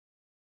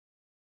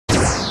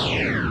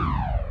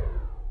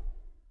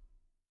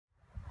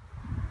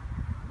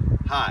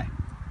Hi,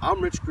 I'm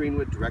Rich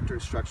Greenwood, Director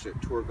Instructor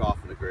at Tour Golf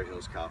in Agoura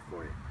Hills,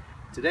 California.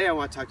 Today I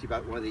want to talk to you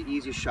about one of the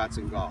easiest shots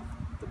in golf,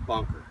 the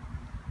bunker.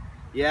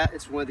 Yeah,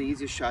 it's one of the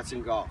easiest shots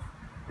in golf.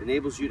 It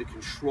enables you to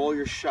control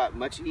your shot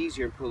much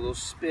easier and put a little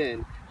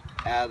spin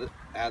out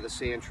of the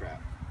sand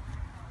trap.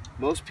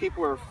 Most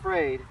people are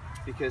afraid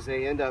because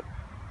they end up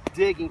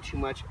digging too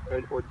much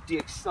or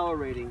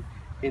decelerating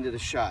into the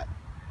shot.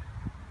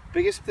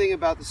 Biggest thing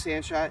about the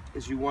sand shot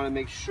is you want to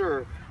make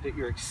sure that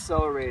you're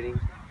accelerating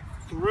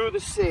through the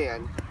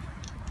sand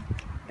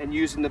and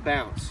using the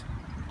bounce.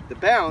 The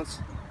bounce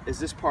is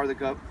this part of the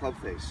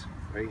club face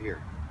right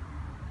here.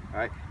 All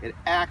right, it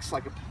acts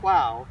like a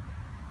plow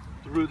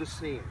through the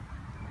sand.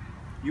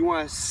 You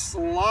want to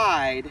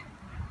slide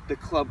the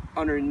club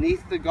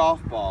underneath the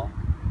golf ball,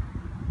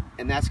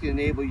 and that's going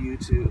to enable you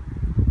to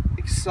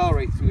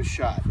accelerate through the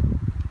shot.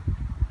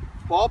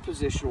 Ball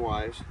position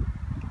wise,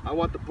 I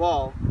want the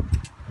ball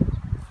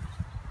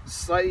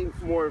slightly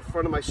more in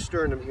front of my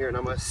sternum here, and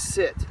I'm going to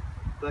sit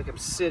like I'm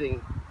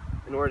sitting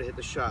in order to hit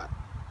the shot.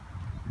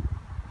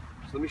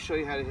 So let me show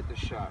you how to hit the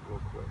shot real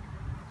quick.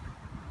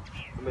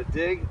 I'm going to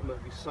dig, I'm going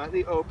to be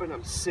slightly open,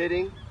 I'm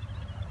sitting,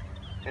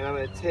 and I'm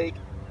going to take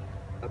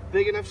a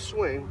big enough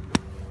swing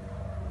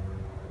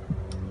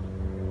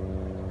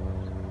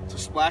to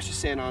splash the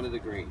sand onto the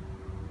green.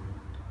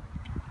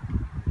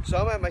 So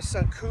I'm going to have my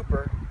son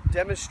Cooper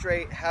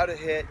demonstrate how to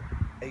hit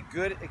a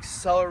good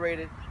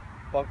accelerated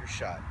bunker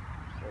shot.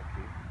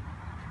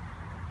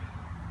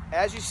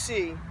 As you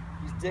see,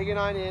 he's digging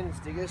on in, he's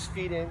digging his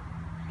feet in.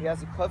 He has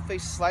the club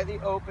face slightly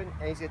open,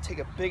 and he's going to take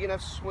a big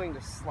enough swing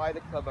to slide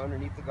the club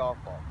underneath the golf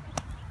ball.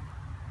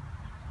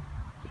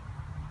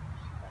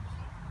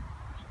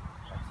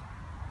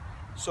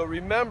 So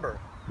remember,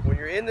 when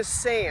you're in the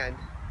sand,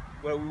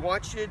 what we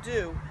want you to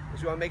do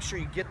is we want to make sure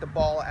you get the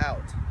ball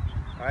out.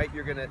 All right,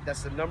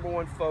 that's the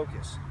 #1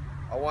 focus.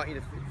 I want you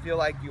to feel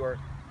like you're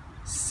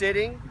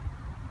sitting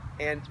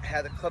and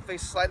have the club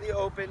face slightly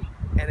open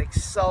and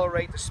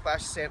accelerate the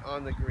splash sand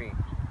on the green.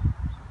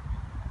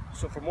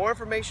 So for more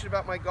information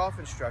about my golf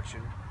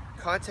instruction,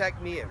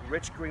 contact me at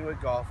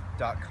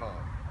richgreenwoodgolf.com.